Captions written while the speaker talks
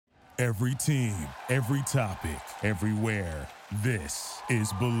Every team, every topic, everywhere. This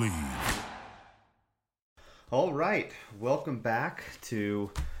is Believe. All right, welcome back to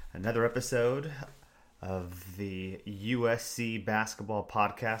another episode of the USC Basketball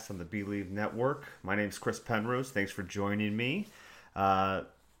Podcast on the Believe Network. My name's Chris Penrose. Thanks for joining me.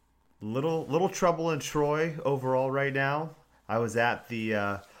 Little trouble in Troy overall right now. I was at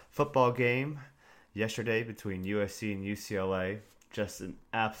the football game yesterday between USC and UCLA. Just an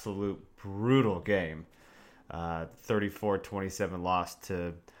absolute brutal game. 34-27 loss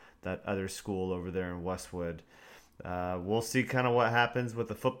to that other school over there in Westwood. We'll see kind of what happens with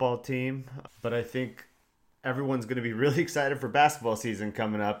the football team, but I think everyone's going to be really excited for basketball season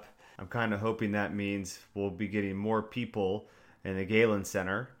coming up. I'm kind of hoping that means we'll be getting more people in the Galen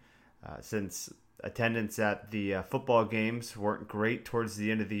Center, since attendance at the football games weren't great towards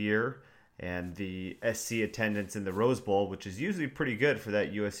the end of the year, and the SC attendance in the Rose Bowl, which is usually pretty good for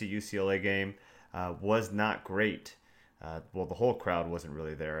that USC-UCLA game, was not great. Well, the whole crowd wasn't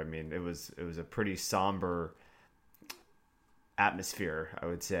really there. I mean, it was a pretty somber atmosphere, I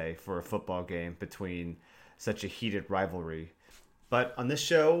would say, for a football game between such a heated rivalry. But on this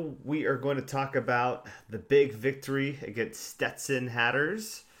show, we are going to talk about the big victory against Stetson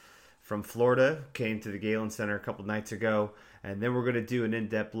Hatters from Florida. Came to the Galen Center a couple nights ago. And then we're going to do an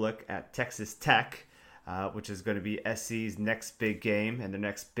in-depth look at Texas Tech, which is going to be SC's next big game and their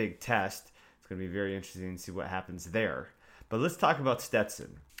next big test. It's going to be very interesting to see what happens there. But let's talk about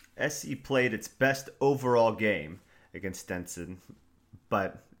Stetson. SC played its best overall game against Stetson,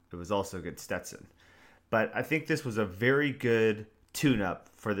 but it was also against Stetson. But I think this was a very good tune-up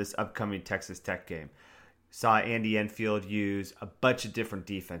for this upcoming Texas Tech game. Saw Andy Enfield use a bunch of different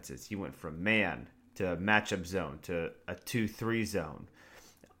defenses. He went from man to matchup zone to a 2-3 zone.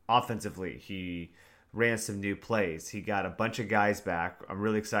 Offensively, he ran some new plays. He got a bunch of guys back. I'm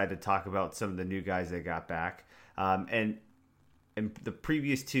really excited to talk about some of the new guys they got back. And in the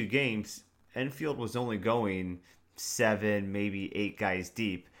previous two games, Enfield was only going 7, maybe 8 guys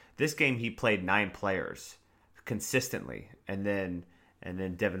deep. This game, he played 9 players consistently. And then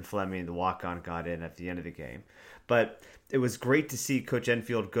Devin Fleming, the walk-on, got in at the end of the game. But it was great to see Coach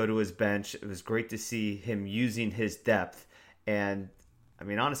Enfield go to his bench. It was great to see him using his depth. And, I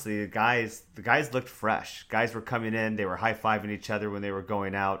mean, honestly, the guys looked fresh. Guys were coming in. They were high-fiving each other when they were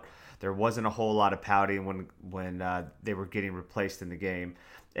going out. There wasn't a whole lot of pouting when they were getting replaced in the game.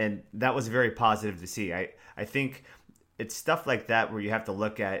 And that was very positive to see. I think it's stuff like that where you have to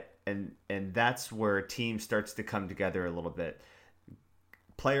look at, and that's where a team starts to come together a little bit.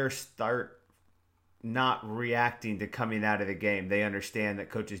 Players start not reacting to coming out of the game. They understand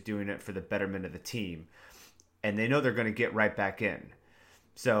that coach is doing it for the betterment of the team, and they know they're going to get right back in.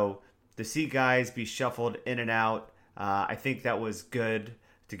 So to see guys be shuffled in and out, I think that was good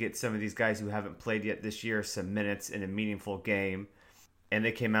to get some of these guys who haven't played yet this year some minutes in a meaningful game. And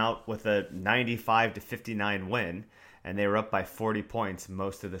they came out with a 95-59 win, and they were up by 40 points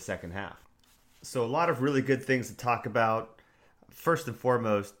most of the second half. So a lot of really good things to talk about. First and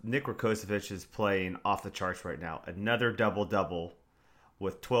foremost, Nick Rakocevic is playing off the charts right now. Another double-double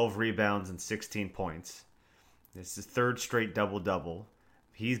with 12 rebounds and 16 points. This is his third straight double-double.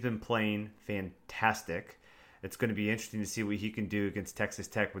 He's been playing fantastic. It's going to be interesting to see what he can do against Texas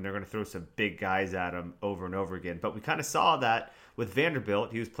Tech when they're going to throw some big guys at him over and over again. But we kind of saw that with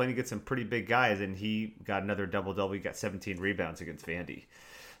Vanderbilt. He was playing against some pretty big guys, and he got another double-double. He got 17 rebounds against Vandy.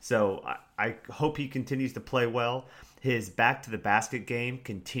 So I hope he continues to play well. His back-to-the-basket game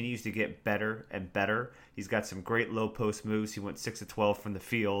continues to get better and better. He's got some great low-post moves. He went 6 of 12 from the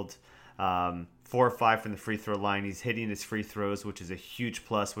field, 4 or 5 from the free throw line. He's hitting his free throws, which is a huge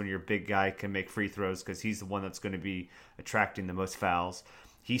plus when your big guy can make free throws because he's the one that's going to be attracting the most fouls.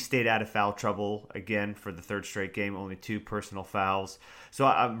 He stayed out of foul trouble again for the third straight game, only 2 personal fouls. So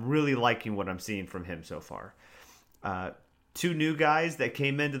I'm really liking what I'm seeing from him so far. 2 new guys that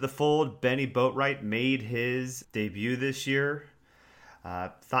came into the fold. Benny Boatwright made his debut this year.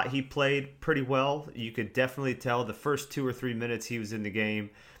 Thought he played pretty well. You could definitely tell the first 2 or 3 minutes he was in the game,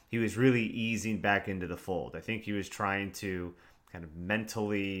 he was really easing back into the fold. I think he was trying to kind of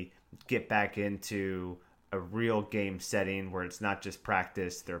mentally get back into a real game setting where it's not just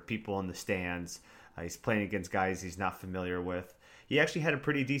practice. There are people in the stands. He's playing against guys he's not familiar with. He actually had a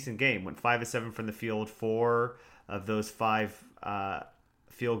pretty decent game. Went 5 of 7 from the field. 4 of those 5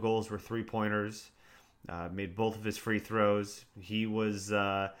 field goals were 3-pointers. Made both of his free throws. He was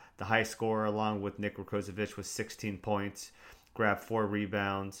the high scorer along with Nick Rakocevic with 16 points. grabbed 4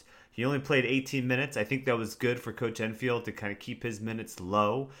 rebounds. He only played 18 minutes. I think that was good for Coach Enfield to kind of keep his minutes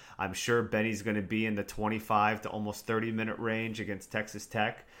low. I'm sure Benny's going to be in the 25 to almost 30-minute range against Texas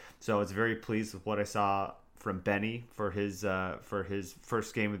Tech. So I was very pleased with what I saw from Benny for his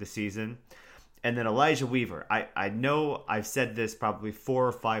first game of the season. And then Elijah Weaver. I know I've said this probably 4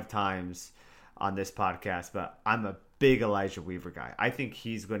 or 5 times on this podcast, but I'm a big Elijah Weaver guy. I think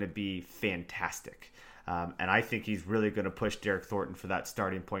he's going to be fantastic. And I think he's really going to push Derek Thornton for that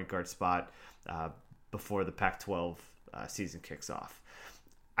starting point guard spot before the Pac-12 season kicks off.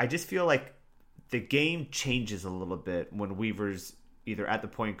 I just feel like the game changes a little bit when Weaver's either at the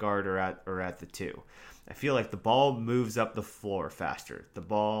point guard or at the 2. I feel like the ball moves up the floor faster. The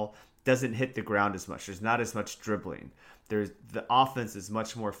ball doesn't hit the ground as much. There's not as much dribbling. The offense is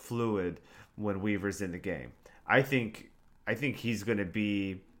much more fluid when Weaver's in the game. I think he's going to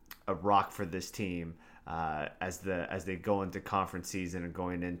be a rock for this team as they go into conference season and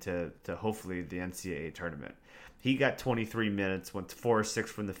going into hopefully the NCAA tournament. He got 23 minutes, went 4-6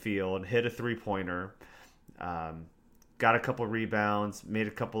 from the field, hit a 3-pointer, got a couple rebounds, made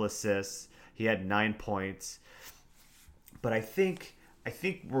a couple assists. He had 9 points. But I think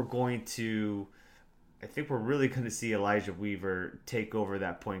we're really going to see Elijah Weaver take over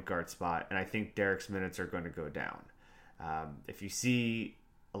that point guard spot, and I think Derek's minutes are going to go down. If you see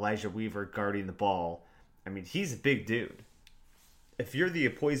Elijah Weaver guarding the ball, I mean, he's a big dude. If you're the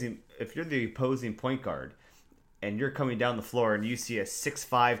opposing point guard and you're coming down the floor and you see a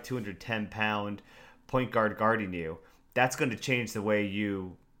 6'5", 210-pound point guard guarding you, that's going to change the way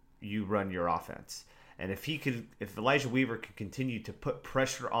you run your offense. And if Elijah Weaver could continue to put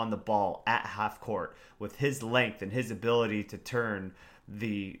pressure on the ball at half court with his length and his ability to turn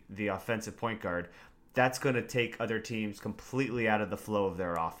the offensive point guard, that's going to take other teams completely out of the flow of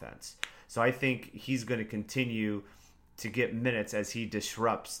their offense. So I think he's going to continue to get minutes as he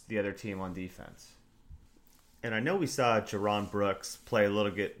disrupts the other team on defense. And I know we saw Jerron Brooks play a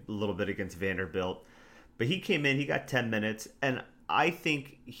little bit against Vanderbilt, but he came in, he got 10 minutes, and I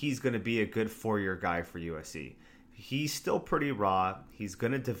think he's going to be a good 4-year guy for USC. He's still pretty raw. He's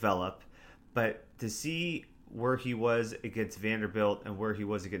going to develop, but to see where he was against Vanderbilt and where he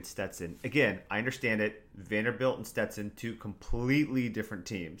was against Stetson, again, I understand it. Vanderbilt and Stetson, 2 completely different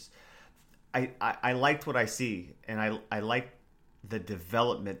teams. I liked what I see, and I like the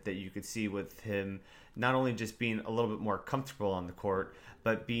development that you could see with him, not only just being a little bit more comfortable on the court,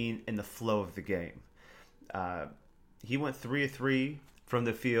 but being in the flow of the game. He went 3 of 3 from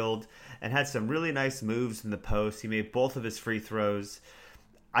the field and had some really nice moves in the post. He made both of his free throws.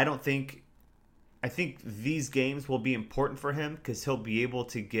 I think these games will be important for him because he'll be able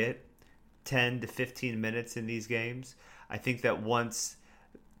to get 10 to 15 minutes in these games. I think that once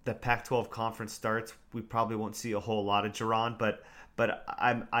the Pac-12 conference starts, we probably won't see a whole lot of Jerron, but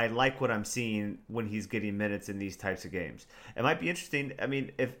I like what I'm seeing when he's getting minutes in these types of games. It might be interesting. I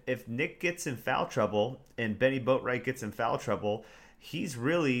mean, if Nick gets in foul trouble and Benny Boatwright gets in foul trouble, he's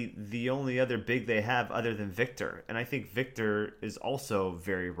really the only other big they have other than Victor. And I think Victor is also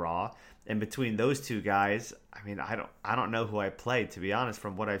very raw. And between those two guys, I mean, I don't know who I play, to be honest,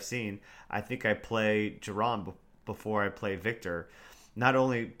 from what I've seen. I think I play Jerron before I play Victor. Not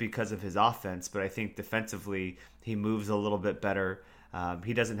only because of his offense, but I think defensively he moves a little bit better.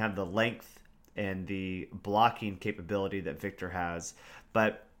 He doesn't have the length and the blocking capability that Victor has,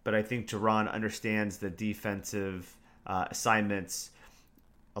 but I think Jerron understands the defensive assignments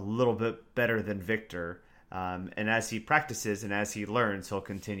a little bit better than Victor. And as he practices and as he learns, he'll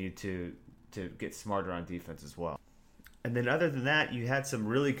continue to get smarter on defense as well. And then other than that, you had some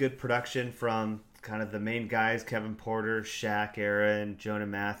really good production from kind of the main guys: Kevin Porter, Shaq Aaron, Jonah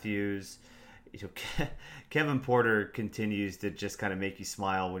Matthews. Kevin Porter continues to just kind of make you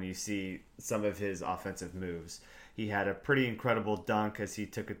smile when you see some of his offensive moves. He had a pretty incredible dunk as he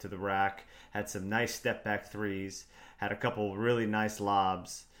took it to the rack, had some nice step back threes, had a couple really nice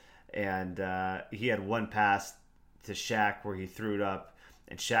lobs, and he had one pass to Shaq where he threw it up,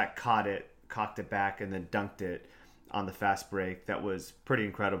 and Shaq caught it, cocked it back, and then dunked it on the fast break. That was pretty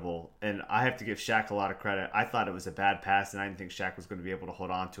incredible, and I have to give Shaq a lot of credit. I thought it was a bad pass, and I didn't think Shaq was going to be able to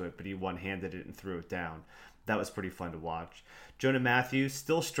hold on to it, but he one-handed it and threw it down. That was pretty fun to watch. Jonah Matthews,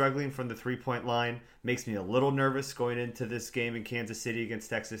 still struggling from the three-point line. Makes me a little nervous going into this game in Kansas City against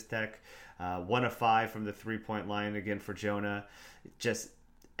Texas Tech. 1 of 5 from the three-point line again for Jonah. Just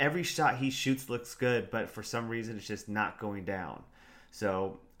every shot he shoots looks good, but for some reason it's just not going down.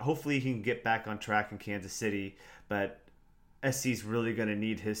 So hopefully he can get back on track in Kansas City, but SC's really going to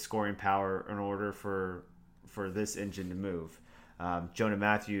need his scoring power in order for this engine to move. Jonah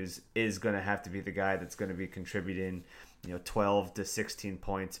Matthews is going to have to be the guy that's going to be contributing, 12 to 16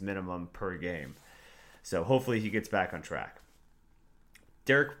 points minimum per game. So hopefully he gets back on track.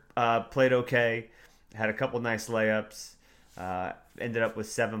 Derek played okay, had a couple nice layups, ended up with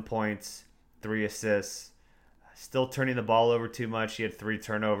 7 points, 3 assists. Still turning the ball over too much. He had 3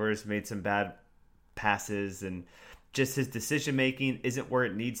 turnovers, made some bad passes, and just his decision making isn't where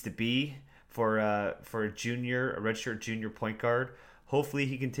it needs to be for a redshirt junior point guard. Hopefully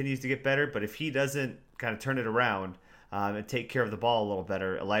he continues to get better, but if he doesn't kind of turn it around and take care of the ball a little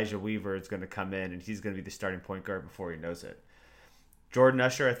better, Elijah Weaver is going to come in and he's going to be the starting point guard before he knows it. Jordan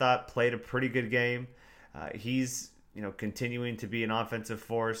Usher, I thought, played a pretty good game. He's continuing to be an offensive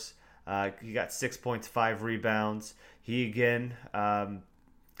force. He got 6 points, 5 rebounds. He again, kind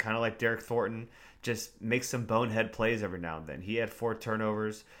of like Derek Thornton, just makes some bonehead plays every now and then. He had 4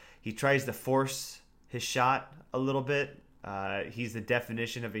 turnovers. He tries to force his shot a little bit. He's the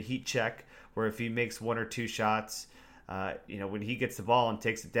definition of a heat check, where if he makes 1 or 2 shots, when he gets the ball and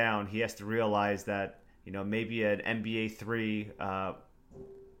takes it down, he has to realize that, maybe an NBA 3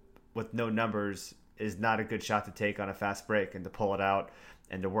 with no numbers is not a good shot to take on a fast break and to pull it out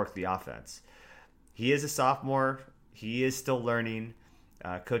and to work the offense. He is a sophomore. He is still learning.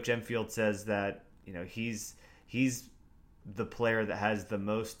 Coach Enfield says that, he's the player that has the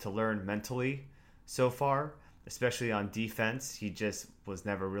most to learn mentally so far, especially on defense. He just was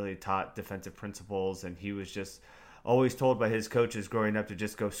never really taught defensive principles, and he was just always told by his coaches growing up to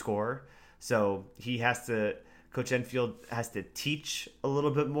just go score. So Coach Enfield has to teach a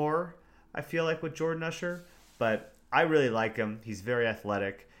little bit more, I feel like, with Jordan Usher. But I really like him. He's very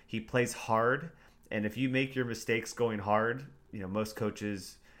athletic. He plays hard. And if you make your mistakes going hard, most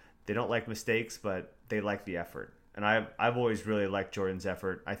coaches, they don't like mistakes, but they like the effort. And I've always really liked Jordan's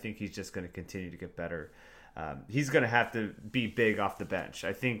effort. I think he's just going to continue to get better. He's going to have to be big off the bench.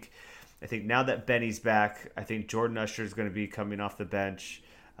 I think now that Benny's back, I think Jordan Usher is going to be coming off the bench.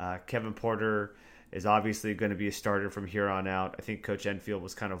 Kevin Porter is obviously going to be a starter from here on out. I think Coach Enfield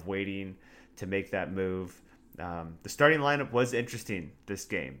was kind of waiting to make that move. The starting lineup was interesting this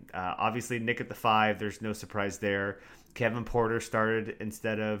game. Obviously, Nick at the 5, there's no surprise there. Kevin Porter started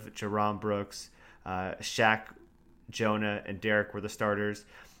instead of Jerron Brooks. Shaq, Jonah, and Derek were the starters.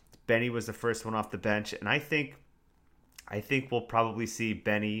 Benny was the first one off the bench, and I think we'll probably see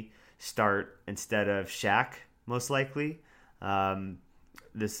Benny start instead of Shaq, most likely,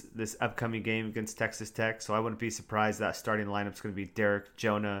 this upcoming game against Texas Tech. So I wouldn't be surprised that starting lineup's going to be Derek,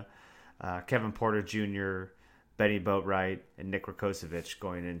 Jonah, Kevin Porter Jr., Benny Boatwright, and Nick Rakocevic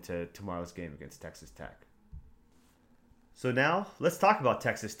going into tomorrow's game against Texas Tech. So now let's talk about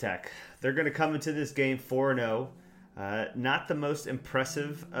Texas Tech. They're going to come into this game 4-0. Not the most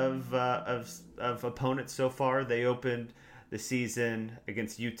impressive of opponents so far. They opened the season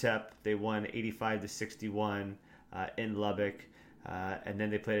against UTEP. They won 85-61 in Lubbock. And then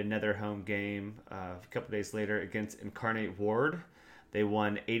they played another home game a couple days later against Incarnate Ward. They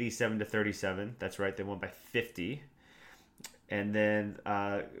won 87-37. That's right, they won by 50. And then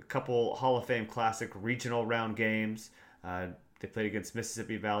a couple Hall of Fame Classic regional round games. They played against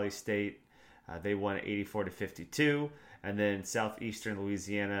Mississippi Valley State. They won 84-52. And then Southeastern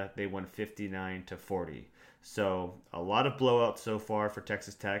Louisiana, they won 59-40. So a lot of blowouts so far for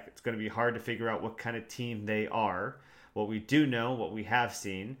Texas Tech. It's going to be hard to figure out what kind of team they are. What we do know, what we have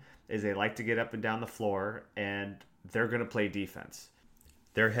seen, is they like to get up and down the floor, and they're going to play defense.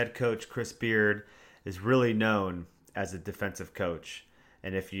 Their head coach, Chris Beard, is really known as a defensive coach.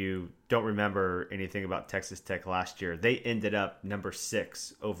 And if you don't remember anything about Texas Tech last year, they ended up number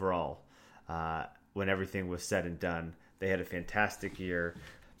 6 overall when everything was said and done. They had a fantastic year.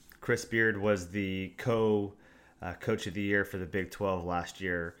 Chris Beard was the coach of the year for the Big 12 last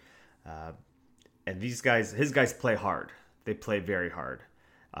year. And his guys play hard. They play very hard.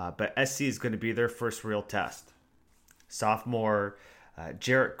 But SC is going to be their first real test. Sophomore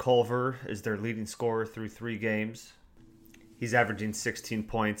Jarrett Culver is their leading scorer through 3 games. He's averaging 16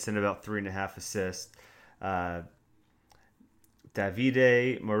 points and about 3.5 assists.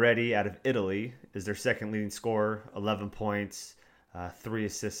 Davide Moretti out of Italy is their second leading scorer, 11 points, 3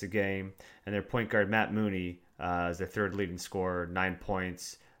 assists a game. And their point guard, Matt Mooney, is their third leading scorer, 9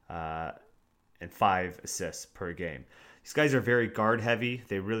 points and 5 assists per game. These guys are very guard heavy.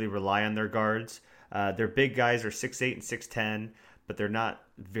 They really rely on their guards. Their big guys are 6'8" and 6'10", but they're not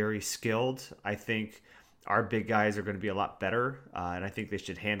very skilled. I think our big guys are going to be a lot better, and I think they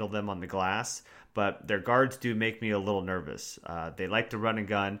should handle them on the glass. But their guards do make me a little nervous. They like to run and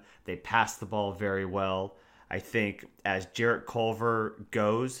gun. They pass the ball very well. I think as Jarrett Culver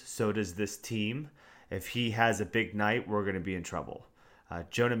goes, so does this team. if he has a big night, we're going to be in trouble.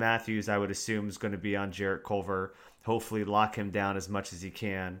 Jonah Matthews, I would assume, is going to be on Jarrett Culver. Hopefully lock him down as much as he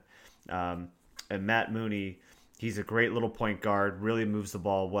can. And Matt Mooney, he's a great little point guard, really moves the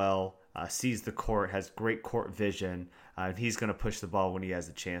ball well, sees the court, has great court vision, and he's going to push the ball when he has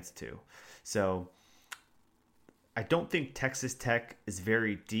a chance to. So I don't think Texas Tech is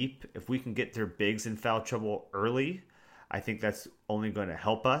very deep. If we can get their bigs in foul trouble early, I think that's only going to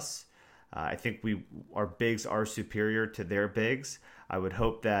help us. I think our bigs are superior to their bigs. I would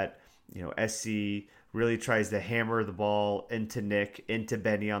hope that SC really tries to hammer the ball into Nick, into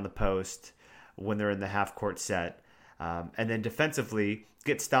Benny on the post when they're in the half court set, and then defensively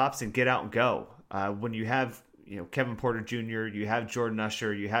get stops and get out and go. When you have Kevin Porter Jr., you have Jordan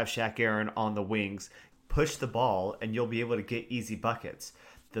Usher, you have Shaq Aaron on the wings, push the ball and you'll be able to get easy buckets.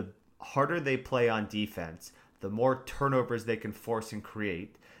 The harder they play on defense, the more turnovers they can force and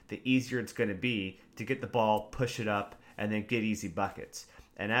create, the easier it's going to be to get the ball, push it up, and then get easy buckets.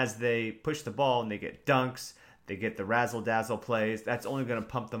 And as they push the ball and they get dunks, they get the razzle-dazzle plays, that's only going to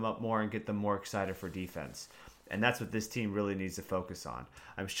pump them up more and get them more excited for defense. And that's what this team really needs to focus on.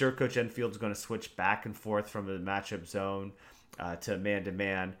 I'm sure Coach Enfield's going to switch back and forth from the matchup zone to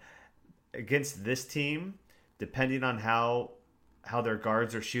man-to-man. Against this team, depending on how their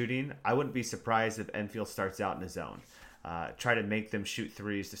guards are shooting, I wouldn't be surprised if Enfield starts out in a zone. Try to make them shoot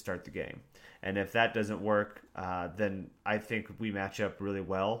threes to start the game. And if that doesn't work, then I think we match up really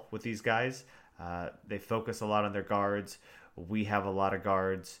well with these guys. They focus a lot on their guards. We have a lot of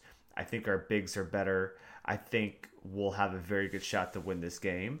guards. I think our bigs are better. I think we'll have a very good shot to win this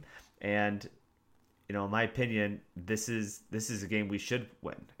game. And, in my opinion, this is a game we should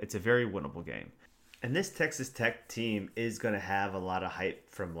win. It's a very winnable game. And this Texas Tech team is going to have a lot of hype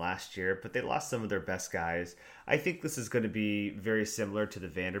from last year, but they lost some of their best guys. I think this is going to be very similar to the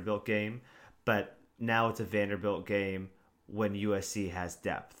Vanderbilt game, but now it's a Vanderbilt game when USC has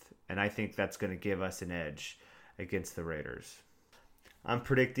depth. And I think that's going to give us an edge against the Raiders. I'm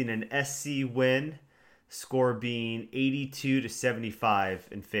predicting an SC win, score being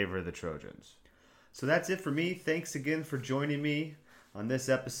 82-75 in favor of the Trojans. So that's it for me. Thanks again for joining me on this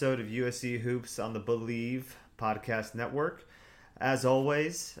episode of USC Hoops on the Believe Podcast Network. As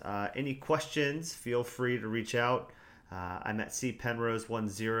always, any questions, feel free to reach out. I'm at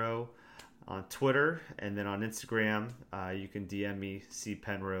cpenrose10 on Twitter, and then on Instagram, you can DM me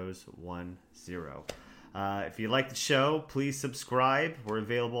cpenrose10. If you like the show, please subscribe. We're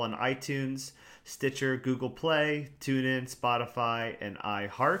available on iTunes, Stitcher, Google Play, TuneIn, Spotify, and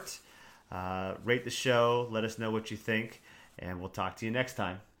iHeart. Rate the show. Let us know what you think. And we'll talk to you next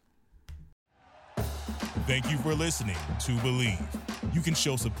time. Thank you for listening to Believe. You can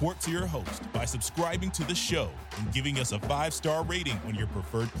show support to your host by subscribing to the show and giving us a 5-star rating on your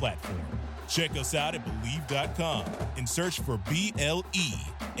preferred platform. Check us out at Believe.com and search for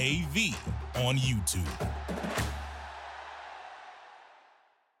BLEAV on YouTube.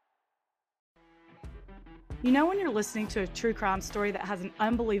 When you're listening to a true crime story that has an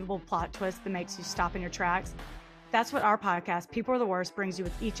unbelievable plot twist that makes you stop in your tracks? That's what our podcast, People Are the Worst, brings you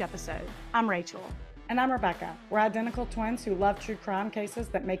with each episode. I'm Rachel. And I'm Rebecca. We're identical twins who love true crime cases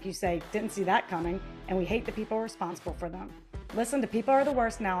that make you say, didn't see that coming, and we hate the people responsible for them. Listen to People Are the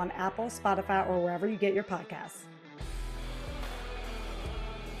Worst now on Apple, Spotify, or wherever you get your podcasts.